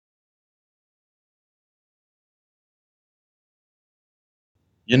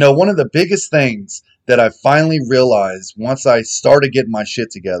One of the biggest things that I finally realized once I started getting my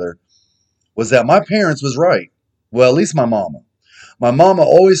shit together was that my parents was right. Well, at least my mama. My mama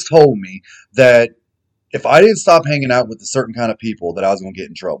always told me that if I didn't stop hanging out with a certain kind of people, that I was going to get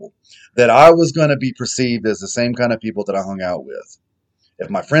in trouble. That I was going to be perceived as the same kind of people that I hung out with. If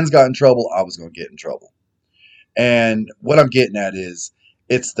my friends got in trouble, I was going to get in trouble. And what I'm getting at is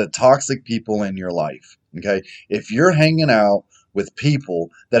it's the toxic people in your life. Okay. If you're hanging out with people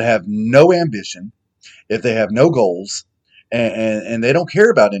that have no ambition, if they have no goals, and they don't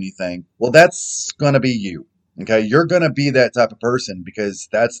care about anything, well, that's going to be you. Okay. You're going to be that type of person because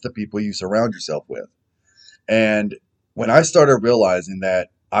that's the people you surround yourself with. And when I started realizing that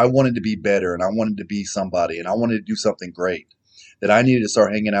I wanted to be better and I wanted to be somebody and I wanted to do something great, that I needed to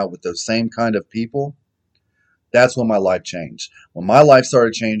start hanging out with those same kind of people, that's when my life changed. When my life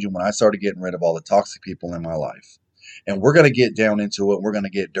started changing, when I started getting rid of all the toxic people in my life. And we're going to get down into it. We're going to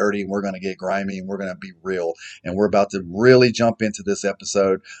get dirty. We're going to get grimy. And we're going to be real. And we're about to really jump into this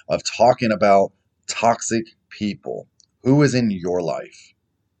episode of talking about toxic people. Who is in your life?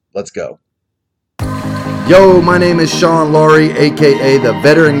 Let's go. Yo, my name is Sean Laurie, aka The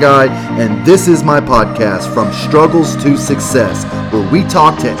Veteran Guy, and this is my podcast, From Struggles to Success, where we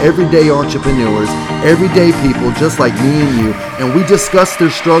talk to everyday entrepreneurs, everyday people just like me and you, and we discuss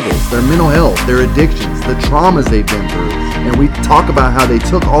their struggles, their mental health, their addictions, the traumas they've been through, and we talk about how they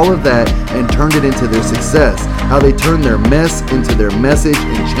took all of that and turned it into their success, how they turned their mess into their message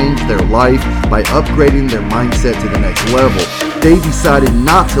and changed their life by upgrading their mindset to the next level. They decided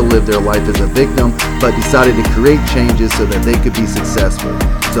not to live their life as a victim, but decided to create changes so that they could be successful.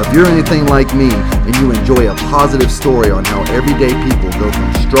 So if you're anything like me and you enjoy a positive story on how everyday people go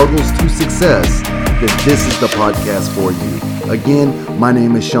from struggles to success, then this is the podcast for you. Again, my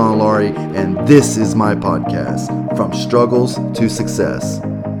name is Sean Laurie, and this is my podcast, From Struggles to Success.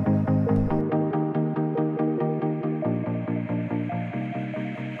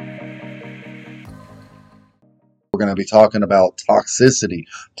 We're going to be talking about toxicity,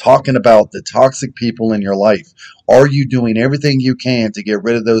 talking about the toxic people in your life. Are you doing everything you can to get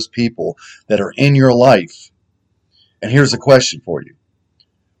rid of those people that are in your life? And here's a question for you.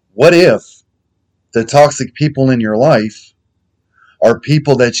 What if the toxic people in your life are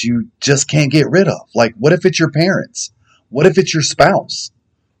people that you just can't get rid of? Like, what if it's your parents? What if it's your spouse?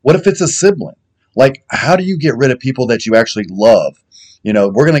 What if it's a sibling? Like, how do you get rid of people that you actually love?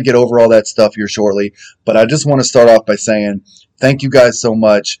 We're going to get over all that stuff here shortly, but I just want to start off by saying thank you guys so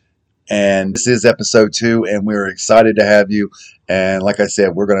much. And this is episode 2, and we're excited to have you. And like I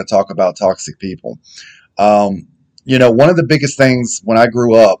said, we're going to talk about toxic people. One of the biggest things when I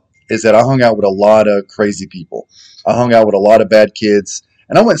grew up is that I hung out with a lot of crazy people. I hung out with a lot of bad kids.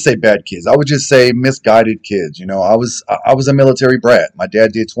 And I wouldn't say bad kids. I would just say misguided kids. I was a military brat. My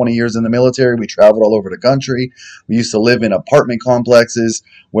dad did 20 years in the military. We traveled all over the country. We used to live in apartment complexes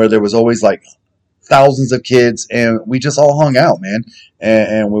where there was always like thousands of kids, and we just all hung out, man.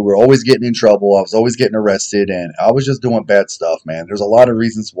 And we were always getting in trouble. I was always getting arrested, and I was just doing bad stuff, man. There's a lot of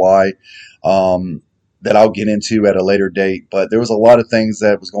reasons why that I'll get into at a later date, but there was a lot of things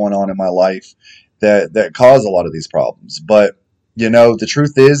that was going on in my life that caused a lot of these problems. But the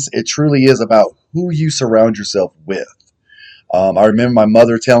truth is, it truly is about who you surround yourself with. I remember my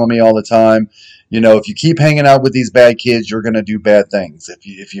mother telling me all the time, if you keep hanging out with these bad kids, you're going to do bad things.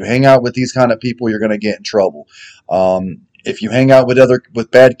 If you hang out with these kind of people, you're going to get in trouble. If you hang out with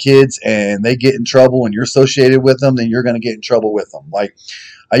bad kids and they get in trouble and you're associated with them, then you're going to get in trouble with them. Like,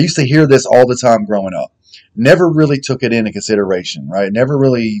 I used to hear this all the time growing up. Never really took it into consideration, right? Never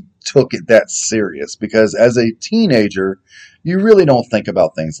really took it that serious because as a teenager, you really don't think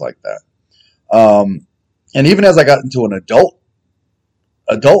about things like that. And even as I got into an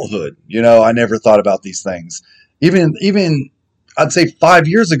adulthood, I never thought about these things. Even I'd say 5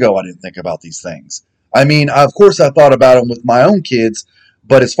 years ago, I didn't think about these things. I mean, of course, I thought about them with my own kids,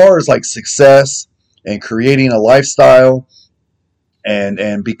 but as far as like success and creating a lifestyle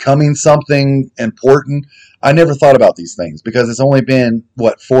and becoming something important, I never thought about these things because it's only been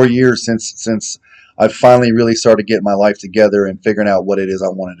 4 years since I finally really started getting my life together and figuring out what it is I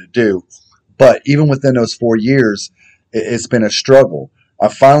wanted to do. But even within those 4 years, it's been a struggle. I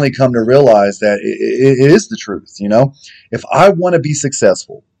finally come to realize that it is the truth. If I want to be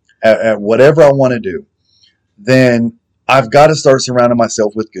successful at whatever I want to do, then I've got to start surrounding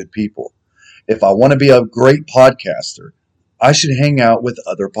myself with good people. If I want to be a great podcaster, I should hang out with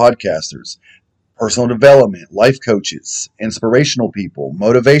other podcasters. Personal development, life coaches, inspirational people,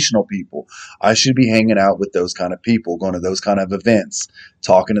 motivational people. I should be hanging out with those kind of people, going to those kind of events,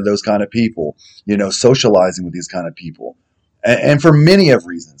 talking to those kind of people, socializing with these kind of people. And for many of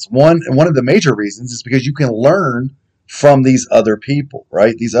reasons. One of the major reasons is because you can learn from these other people,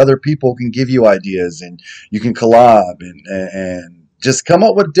 right? These other people can give you ideas, and you can collab and just come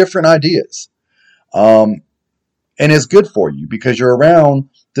up with different ideas. Um, and it's good for you because you're around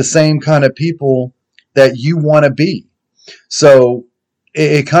the same kind of people that you want to be. So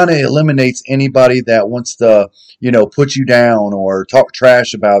it kind of eliminates anybody that wants to, put you down or talk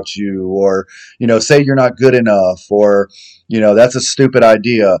trash about you, or, say you're not good enough, or, that's a stupid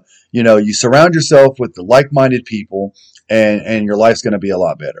idea. You surround yourself with the like-minded people, and your life's going to be a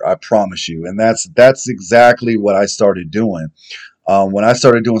lot better. I promise you. And that's exactly what I started doing. When I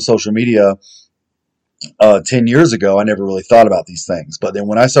started doing social media, 10 years ago, I never really thought about these things. But then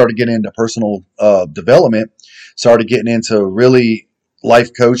when I started getting into personal development, started getting into really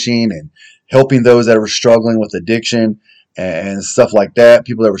life coaching and helping those that were struggling with addiction and stuff like that,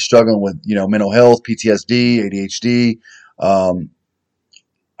 people that were struggling with, mental health, PTSD, ADHD.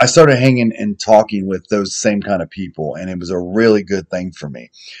 I started hanging and talking with those same kind of people, and it was a really good thing for me.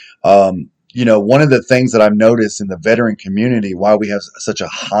 One of the things that I've noticed in the veteran community, why we have such a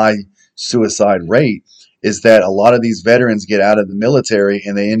high suicide rate, is that a lot of these veterans get out of the military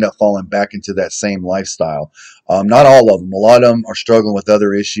and they end up falling back into that same lifestyle. Not all of them. A lot of them are struggling with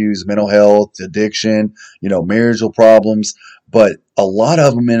other issues, mental health, addiction, marital problems, but a lot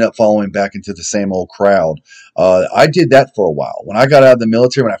of them end up falling back into the same old crowd. I did that for a while. When I got out of the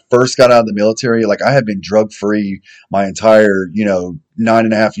military, when I first got out of the military, like I had been drug free my entire,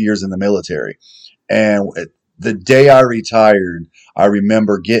 9.5 years in the military. And the day I retired, I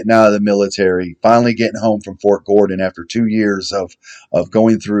remember getting out of the military, finally getting home from Fort Gordon after 2 years of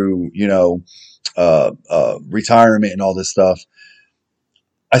going through, retirement and all this stuff.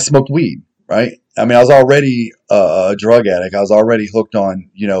 I smoked weed, right? I mean, I was already a drug addict. I was already hooked on,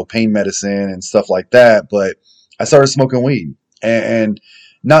 pain medicine and stuff like that. But I started smoking weed, and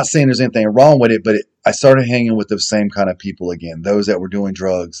not saying there's anything wrong with it, but I started hanging with the same kind of people again. Those that were doing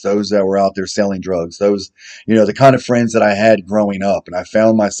drugs, those that were out there selling drugs, those, the kind of friends that I had growing up. And I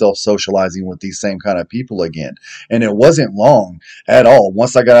found myself socializing with these same kind of people again. And it wasn't long at all.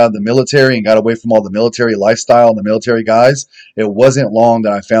 Once I got out of the military and got away from all the military lifestyle and the military guys, it wasn't long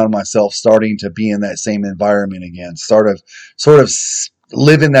that I found myself starting to be in that same environment again, sort of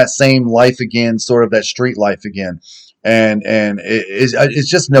living that same life again, sort of that street life again. And it's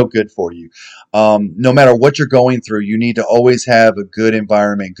just no good for you. No matter what you're going through, you need to always have a good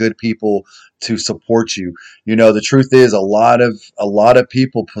environment, good people to support you. The truth is, a lot of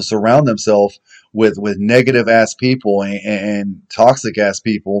people surround themselves with negative ass people and toxic ass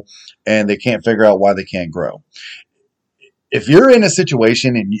people, and they can't figure out why they can't grow. If you're in a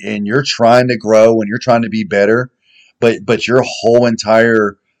situation and you're trying to grow and you're trying to be better, but your whole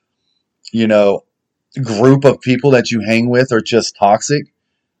entire, you know, group of people that you hang with are just toxic,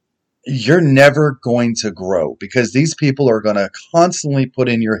 you're never going to grow, because these people are going to constantly put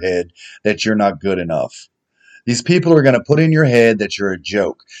in your head that you're not good enough. These people are going to put in your head that you're a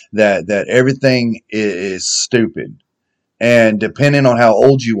joke, that everything is stupid. And depending on how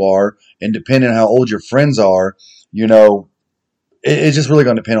old you are and depending on how old your friends are, you know, it's just really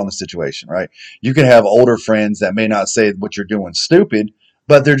going to depend on the situation, right? You can have older friends that may not say what you're doing stupid,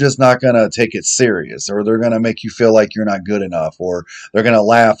 but they're just not going to take it serious, or they're going to make you feel like you're not good enough, or they're going to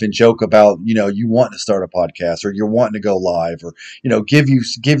laugh and joke about, you want to start a podcast, or you're wanting to go live, or, give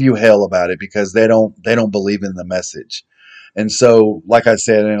you hell about it because they don't believe in the message. And so, like I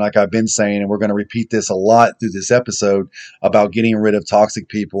said, and like I've been saying, and we're going to repeat this a lot through this episode about getting rid of toxic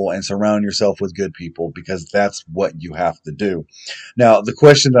people and surround yourself with good people, because that's what you have to do. Now, the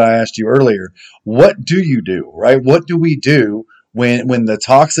question that I asked you earlier, what do you do, right? What do we do when the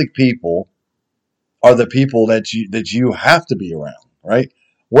toxic people are the people that you have to be around, right?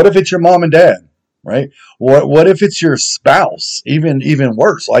 What if it's your mom and dad, right? What if it's your spouse? Even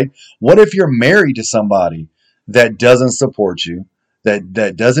worse, like what if you're married to somebody that doesn't support you,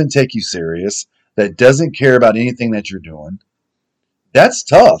 that doesn't take you serious, that doesn't care about anything that you're doing? That's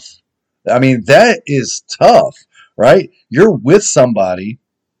tough. I mean, that is tough, right? You're with somebody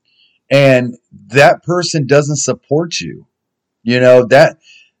and that person doesn't support you. That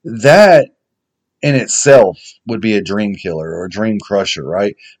in itself would be a dream killer or a dream crusher,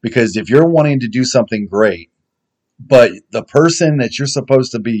 right? Because if you're wanting to do something great, but the person that you're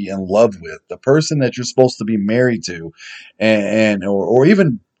supposed to be in love with, the person that you're supposed to be married to, or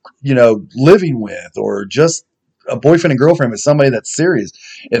even, living with, or just a boyfriend and girlfriend with somebody that's serious,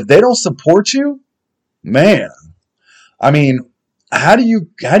 if they don't support you, man, I mean, how do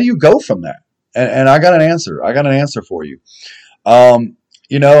you go from that? And I got an answer. I got an answer for you.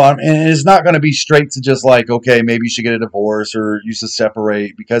 and it's not going to be straight to just like, okay, maybe you should get a divorce or you should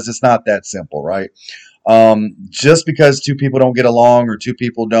separate, because it's not that simple, right? Just because two people don't get along or two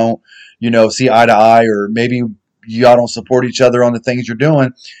people don't, see eye to eye, or maybe y'all don't support each other on the things you're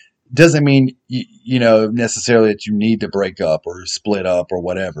doing, doesn't mean necessarily that you need to break up or split up or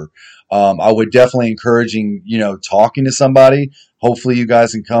whatever. I would definitely encouraging talking to somebody. Hopefully, you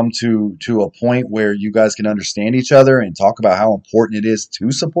guys can come to a point where you guys can understand each other and talk about how important it is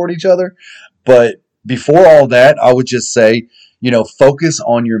to support each other. But before all that, I would just say, focus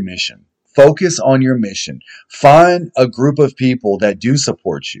on your mission. Focus on your mission. Find a group of people that do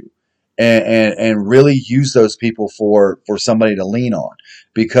support you, and really use those people for somebody to lean on.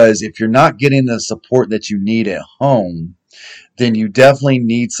 Because if you're not getting the support that you need at home, then you definitely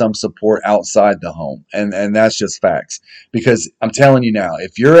need some support outside the home. And that's just facts. Because I'm telling you now,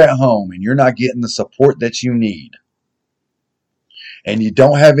 if you're at home and you're not getting the support that you need, and you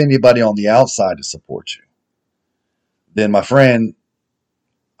don't have anybody on the outside to support you, then my friend,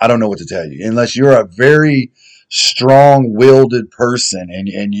 I don't know what to tell you. Unless you're a very strong-willed person,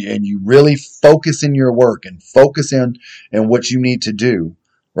 and you really focus in your work and focus in what you need to do,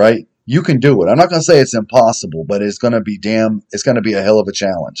 right? You can do it. I'm not going to say it's impossible, but it's going to be a hell of a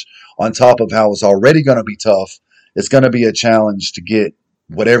challenge. On top of how it's already going to be tough, it's going to be a challenge to get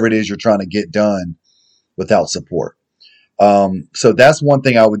whatever it is you're trying to get done without support. So that's one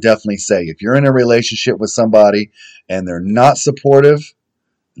thing I would definitely say. If you're in a relationship with somebody and they're not supportive,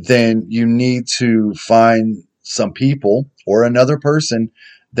 then you need to find some people or another person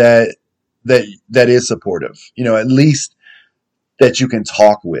that is supportive. At least that you can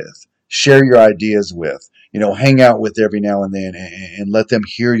talk with, share your ideas with, hang out with every now and then, and let them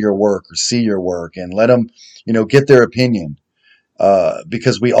hear your work or see your work, and let them, get their opinion.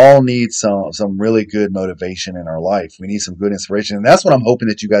 Because we all need some really good motivation in our life. We need some good inspiration. And that's what I'm hoping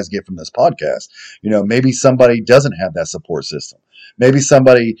that you guys get from this podcast. Maybe somebody doesn't have that support system. Maybe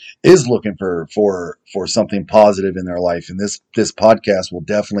somebody is looking for something positive in their life. And this podcast will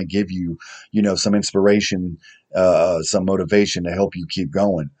definitely give you, some inspiration, some motivation to help you keep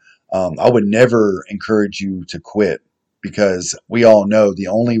going. I would never encourage you to quit, because we all know the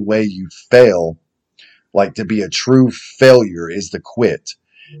only way you fail, like to be a true failure, is to quit.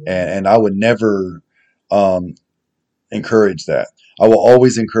 And I would never encourage that. I will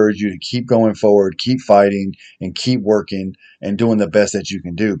always encourage you to keep going forward, keep fighting, and keep working and doing the best that you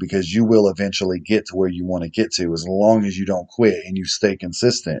can do, because you will eventually get to where you want to get to, as long as you don't quit and you stay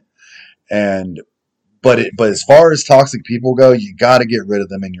consistent. But as far as toxic people go, you got to get rid of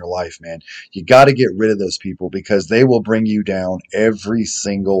them in your life, man. You got to get rid of those people, because they will bring you down every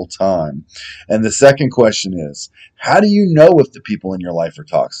single time. And the second question is, how do you know if the people in your life are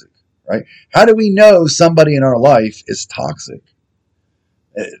toxic, right? How do we know somebody in our life is toxic?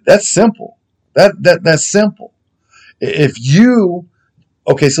 That's simple. That's simple. If you,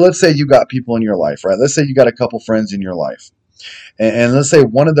 okay, so let's say you got people in your life, right? Let's say you got a couple friends in your life. And let's say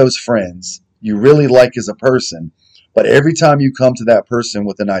one of those friends you really like as a person, but every time you come to that person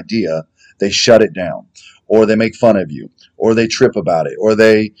with an idea, they shut it down, or they make fun of you, or they trip about it, or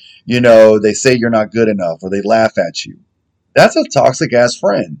they say you're not good enough, or they laugh at you. That's a toxic ass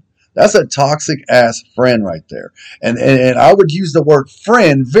friend. That's a toxic ass friend right there. And I would use the word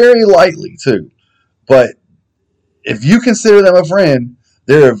friend very lightly too. But if you consider them a friend,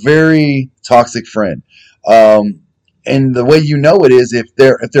 they're a very toxic friend. And the way you know it is if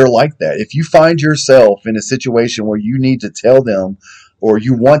they're like that. If you find yourself in a situation where you need to tell them, or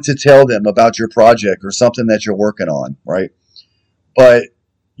you want to tell them about your project or something that you're working on, right? But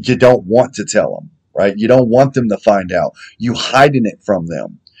you don't want to tell them, right? You don't want them to find out. You hiding it from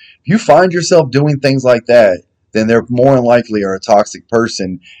them. If you find yourself doing things like that, then they're more than likely are a toxic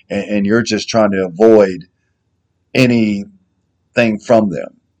person, and you're just trying to avoid anything from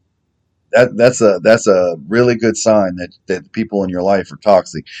them. That's a really good sign that people in your life are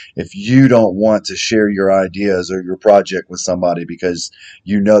toxic. If you don't want to share your ideas or your project with somebody because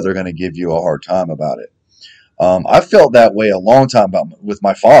they're going to give you a hard time about it. I felt that way a long time with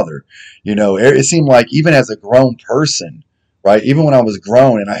my father. It seemed like even as a grown person, right? Even when I was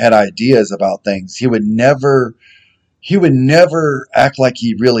grown and I had ideas about things, he would never act like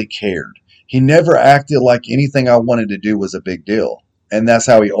he really cared. He never acted like anything I wanted to do was a big deal. And that's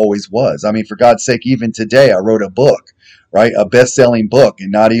how he always was. I mean, for God's sake, even today, I wrote a book, right? A best-selling book,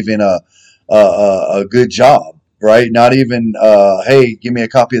 and not even a good job, right? Not even, hey, give me a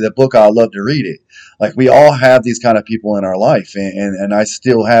copy of the book. I'd love to read it. Like, we all have these kind of people in our life, and I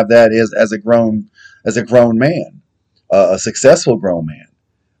still have that as a grown man, a successful grown man.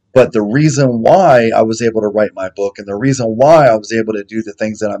 But the reason why I was able to write my book and the reason why I was able to do the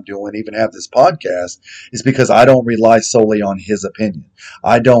things that I'm doing, even have this podcast, is because I don't rely solely on his opinion.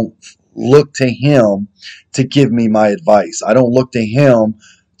 I don't look to him to give me my advice. I don't look to him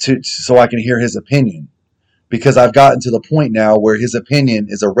to so I can hear his opinion, because I've gotten to the point now where his opinion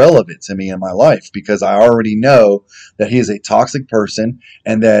is irrelevant to me in my life, because I already know that he is a toxic person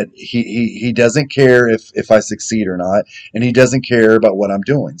and that he doesn't care if I succeed or not, and he doesn't care about what I'm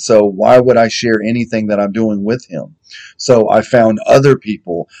doing. So why would I share anything that I'm doing with him? So I found other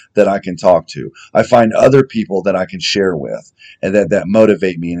people that I can talk to. I find other people that I can share with, and that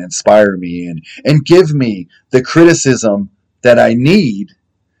motivate me and inspire me and give me the criticism that I need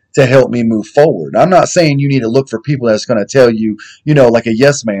to help me move forward. I'm not saying you need to look for people that's going to tell you, like a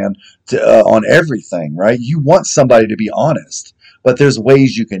yes man on everything, right? You want somebody to be honest, but there's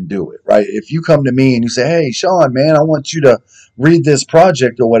ways you can do it, right? If you come to me and you say, hey, Sean, man, I want you to read this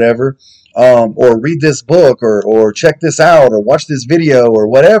project or whatever, or read this book or check this out or watch this video or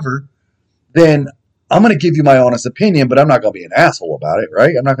whatever, then I'm going to give you my honest opinion, but I'm not going to be an asshole about it,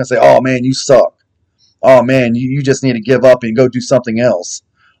 right? I'm not going to say, oh, man, you suck. Oh, man, you just need to give up and go do something else.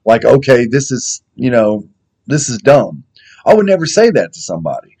 Like, okay, this is dumb. I would never say that to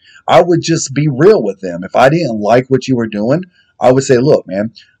somebody. I would just be real with them. If I didn't like what you were doing, I would say, look,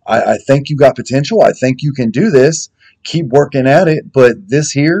 man, I think you got potential. I think you can do this. Keep working at it. But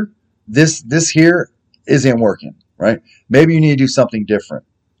this here isn't working, right? Maybe you need to do something different.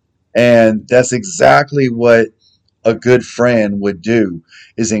 And that's exactly what a good friend would do,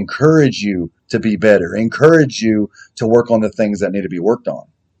 is encourage you to be better, encourage you to work on the things that need to be worked on.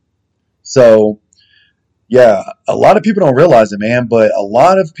 So, yeah, a lot of people don't realize it, man, but a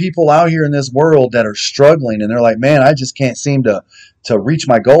lot of people out here in this world that are struggling, and they're like, man, I just can't seem to reach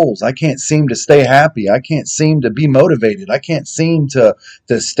my goals. I can't seem to stay happy. I can't seem to be motivated. I can't seem to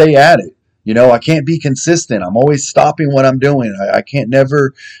stay at it. I can't be consistent. I'm always stopping what I'm doing. I can't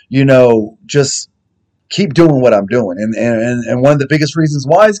never, just keep doing what I'm doing. And one of the biggest reasons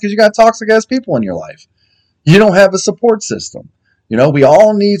why is because you got toxic ass people in your life. You don't have a support system. We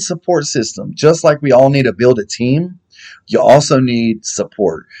all need support system. Just like we all need to build a team, you also need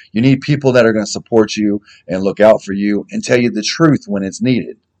support. You need people that are going to support you and look out for you and tell you the truth when it's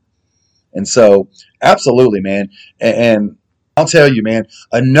needed. And so, absolutely, man. And I'll tell you, man,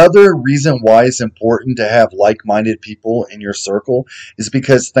 another reason why it's important to have like-minded people in your circle is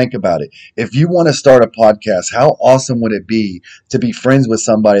because, think about it. If you want to start a podcast, how awesome would it be to be friends with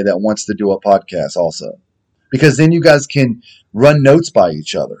somebody that wants to do a podcast also? Because then you guys can run notes by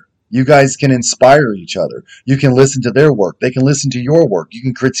each other. You guys can inspire each other. You can listen to their work. They can listen to your work. You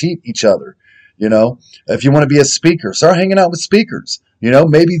can critique each other. If you want to be a speaker, start hanging out with speakers.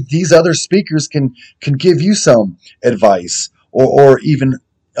 Maybe these other speakers can give you some advice, or even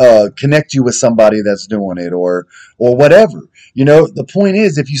connect you with somebody that's doing it, or whatever. The point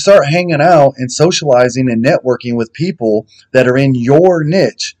is, if you start hanging out and socializing and networking with people that are in your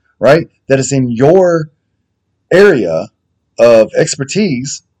niche, right, that is in your area of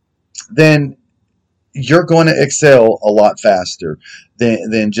expertise, then you're going to excel a lot faster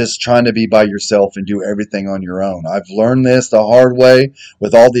than just trying to be by yourself and do everything on your own. I've learned this the hard way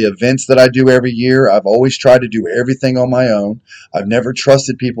with all the events that I do every year. I've always tried to do everything on my own. I've never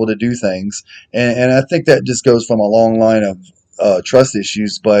trusted people to do things. And I think that just goes from a long line of trust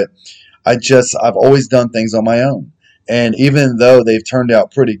issues, but I've always done things on my own. And even though they've turned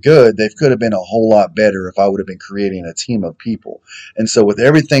out pretty good, they could have been a whole lot better if I would have been creating a team of people. And so with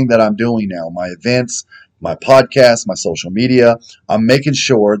everything that I'm doing now, my events, my podcast, my social media, I'm making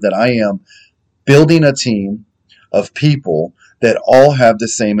sure that I am building a team of people that all have the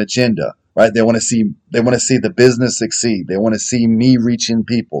same agenda, right? They want to see the business succeed. They want to see me reaching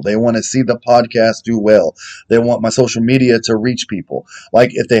people. They want to see the podcast do well. They want my social media to reach people.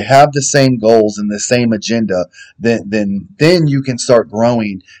 Like, if they have the same goals and the same agenda, then you can start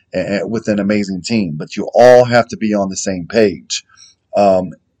growing with an amazing team. But you all have to be on the same page.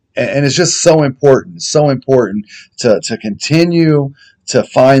 And it's just so important to continue to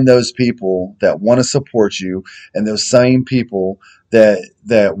find those people that want to support you, and those same people that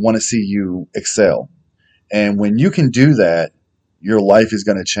want to see you excel. And when you can do that, your life is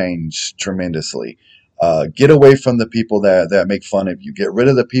going to change tremendously. Get away from the people that make fun of you. Get rid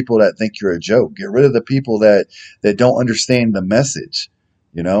of the people that think you're a joke. Get rid of the people that don't understand the message,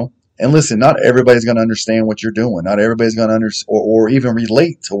 And listen, not everybody's going to understand what you're doing. Not everybody's going to understand or even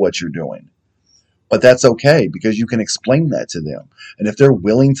relate to what you're doing. But that's okay, because you can explain that to them. And if they're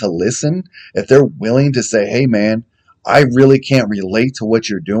willing to listen, if they're willing to say, hey, man, I really can't relate to what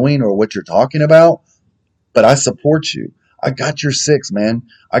you're doing or what you're talking about, but I support you. I got your six, man.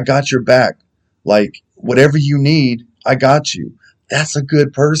 I got your back. Like, whatever you need, I got you. That's a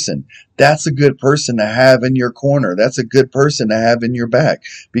good person. That's a good person to have in your corner. That's a good person to have in your back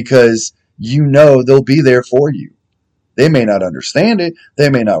because you know they'll be there for you. They may not understand it, they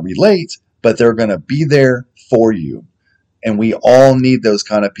may not relate, but they're going to be there for you. And we all need those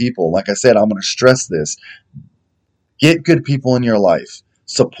kind of people. Like I said, I'm going to stress this. Get good people in your life,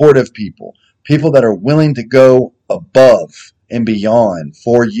 supportive people, people that are willing to go above and beyond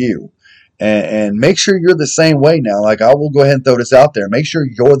for you. And make sure you're the same way now. Like, I will go ahead and throw this out there. Make sure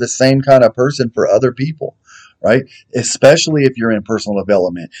you're the same kind of person for other people, right? Especially if you're in personal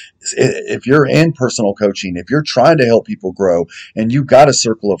development, if you're in personal coaching, if you're trying to help people grow and you got a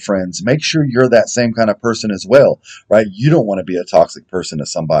circle of friends, make sure you're that same kind of person as well, right? You don't want to be a toxic person to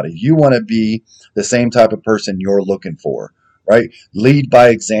somebody. You want to be the same type of person you're looking for, right? Lead by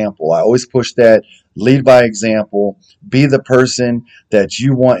example. I always push that. Lead by example. Be the person that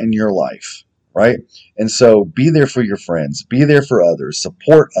you want in your life, right? And so be there for your friends. Be there for others.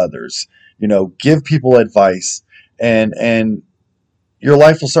 Support others. Give people advice, and your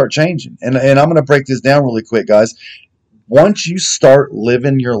life will start changing. And I'm going to break this down really quick, guys. Once you start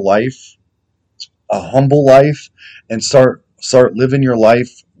living your life a humble life and start living your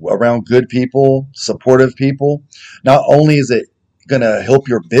life around good people, supportive people, not only is it going to help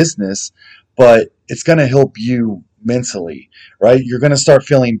your business, but it's going to help you mentally, right? You're going to start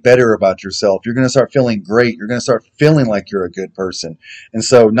feeling better about yourself. You're going to start feeling great. You're going to start feeling like you're a good person. And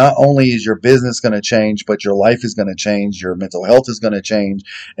so not only is your business going to change, but your life is going to change. Your mental health is going to change,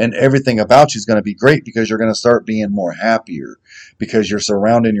 and everything about you is going to be great because you're going to start being more happier because you're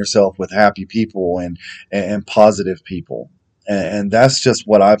surrounding yourself with happy people and positive people. And that's just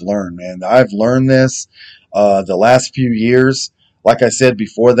what I've learned, man. I've learned this the last few years. Like I said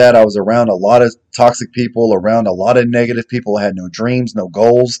before that, I was around a lot of toxic people, around a lot of negative people. I had no dreams, no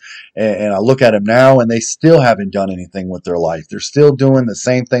goals. And I look at them now and they still haven't done anything with their life. They're still doing the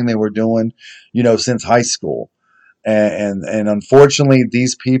same thing they were doing, since high school. And unfortunately,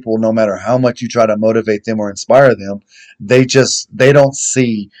 these people, no matter how much you try to motivate them or inspire them, they don't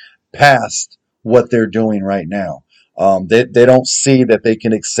see past what they're doing right now. They don't see that they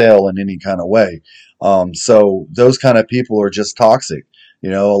can excel in any kind of way. So those kind of people are just toxic. A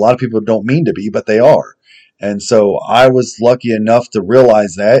lot of people don't mean to be, but they are. And so I was lucky enough to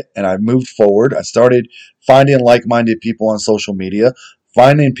realize that, and I moved forward. I started finding like-minded people on social media,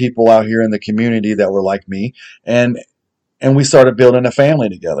 finding people out here in the community that were like me, and we started building a family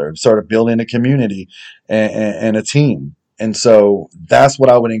together. We started building a community and a team. And so that's what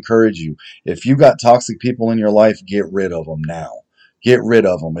I would encourage you. If you got toxic people in your life, get rid of them now. Get rid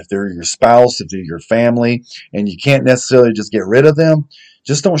of them. If they're your spouse, if they're your family, and you can't necessarily just get rid of them,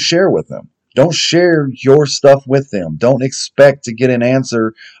 just don't share with them. Don't share your stuff with them. Don't expect to get an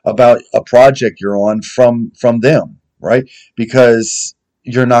answer about a project you're on from them, right? Because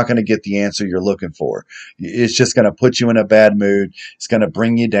you're not going to get the answer you're looking for. It's just going to put you in a bad mood. It's going to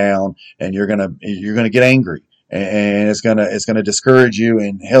bring you down, and you're going to get angry, and it's going to discourage you.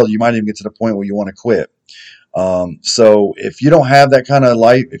 And hell, you might even get to the point where you want to quit. So if you don't have that kind of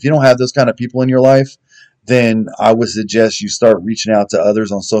life, if you don't have those kind of people in your life, then I would suggest you start reaching out to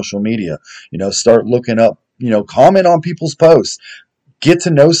others on social media. Start looking up. Comment on people's posts. Get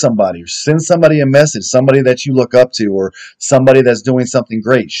to know somebody, or send somebody a message, somebody that you look up to, or somebody that's doing something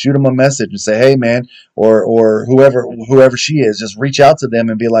great. Shoot them a message and say, hey man, or whoever she is, just reach out to them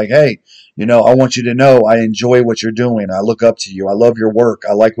and be like, hey, I want you to know I enjoy what you're doing. I look up to you. I love your work.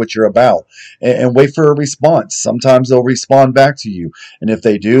 I like what you're about. And wait for a response. Sometimes they'll respond back to you. And if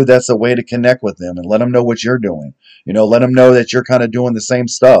they do, that's a way to connect with them and let them know what you're doing. Let them know that you're kind of doing the same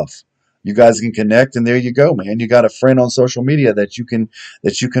stuff. You guys can connect, and there you go, man. You got a friend on social media that you can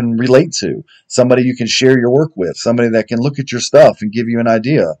relate to, somebody you can share your work with, somebody that can look at your stuff and give you an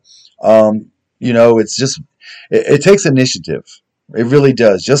idea. It's just it takes initiative. It really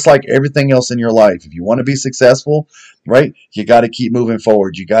does. Just like everything else in your life, if you want to be successful, right, you got to keep moving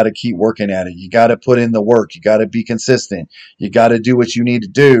forward. You got to keep working at it. You got to put in the work. You got to be consistent. You got to do what you need to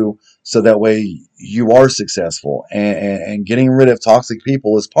do so that way you are successful. And getting rid of toxic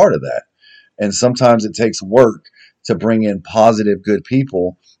people is part of that. And sometimes it takes work to bring in positive, good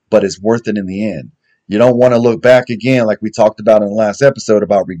people, but it's worth it in the end. You don't want to look back again, like we talked about in the last episode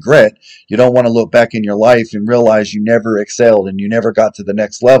about regret. You don't want to look back in your life and realize you never excelled and you never got to the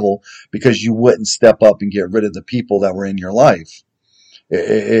next level because you wouldn't step up and get rid of the people that were in your life.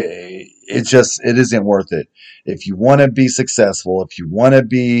 It isn't worth it. If you want to be successful, if you want to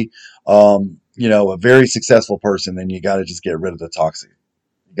be, a very successful person, then you got to just get rid of the toxic.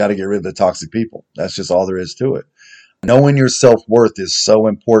 You got to get rid of the toxic people. That's just all there is to it. Knowing your self-worth is so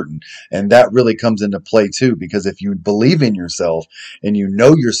important. And that really comes into play too, because if you believe in yourself and you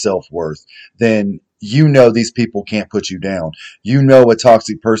know your self-worth, then you know these people can't put you down. You know a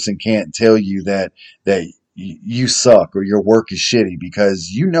toxic person can't tell you that you suck or your work is shitty,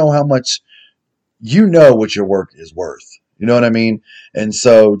 because you know how much, you know what your work is worth. You know what I mean? And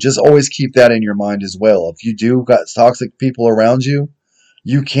so just always keep that in your mind as well. If you do got toxic people around you,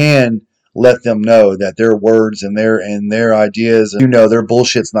 you can let them know that their words and their ideas, you know, their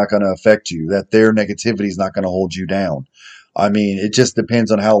bullshit's not going to affect you, that their negativity is not going to hold you down. I mean, it just depends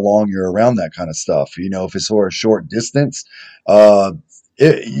on how long you're around that kind of stuff. You know, if it's for a short distance,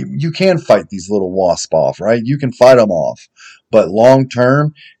 you can fight these little wasps off, right? You can fight them off. But long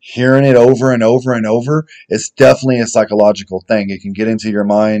term, hearing it over and over and over, it's definitely a psychological thing. It can get into your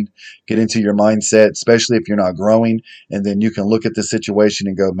mind, get into your mindset, especially if you're not growing. And then you can look at the situation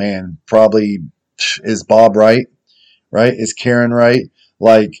and go, man, probably is Bob right? Right? Is Karen right?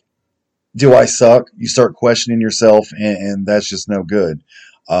 Like, do I suck? You start questioning yourself, and that's just no good.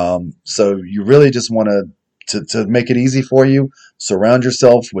 So you really just want to make it easy for you. Surround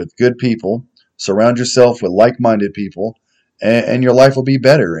yourself with good people. Surround yourself with like-minded people, and your life will be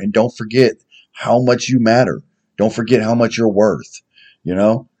better. And don't forget how much you matter. Don't forget how much you're worth. You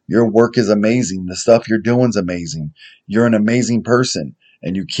know, your work is amazing. The stuff you're doing is amazing. You're an amazing person,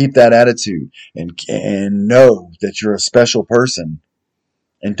 and you keep that attitude and know that you're a special person.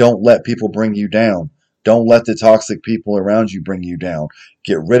 And don't let people bring you down. Don't let the toxic people around you bring you down.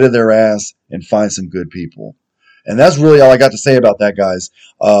 Get rid of their ass and find some good people. And that's really all I got to say about that, guys.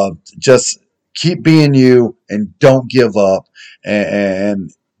 Just keep being you and don't give up,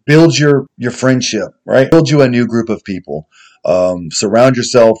 and build your friendship, right? Build you a new group of people. Surround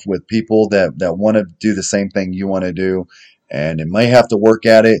yourself with people that want to do the same thing you want to do. And it may have to work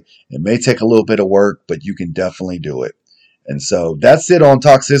at it. It may take a little bit of work, but you can definitely do it. And so that's it on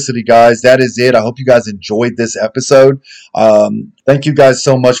toxicity, guys. That is it. I hope you guys enjoyed this episode. Thank you guys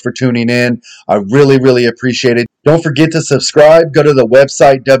so much for tuning in. I really, really appreciate it. Don't forget to subscribe. Go to the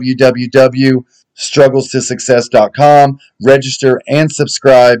website, www.struggletosuccess.com. Register and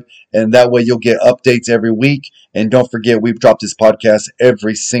subscribe, and that way you'll get updates every week. And don't forget, we drop this podcast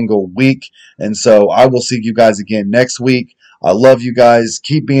every single week. And so I will see you guys again next week. I love you guys.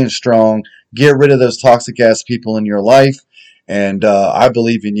 Keep being strong. Get rid of those toxic ass people in your life. And I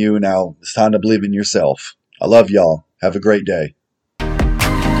believe in you. Now it's time to believe in yourself. I love y'all. Have a great day.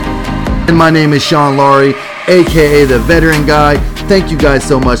 And my name is Sean Laurie, aka the Veteran Guy. Thank you guys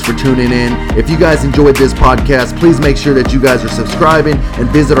so much for tuning in. If you guys enjoyed this podcast, please make sure that you guys are subscribing and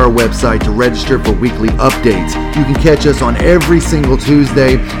visit our website to register for weekly updates. You can catch us on every single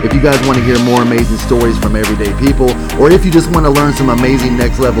Tuesday. If you guys want to hear more amazing stories from everyday people, or if you just want to learn some amazing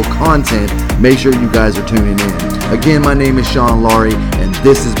next level content, make sure you guys are tuning in. Again, my name is Sean Laurie, and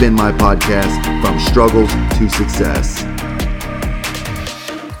this has been my podcast, From Struggles to Success.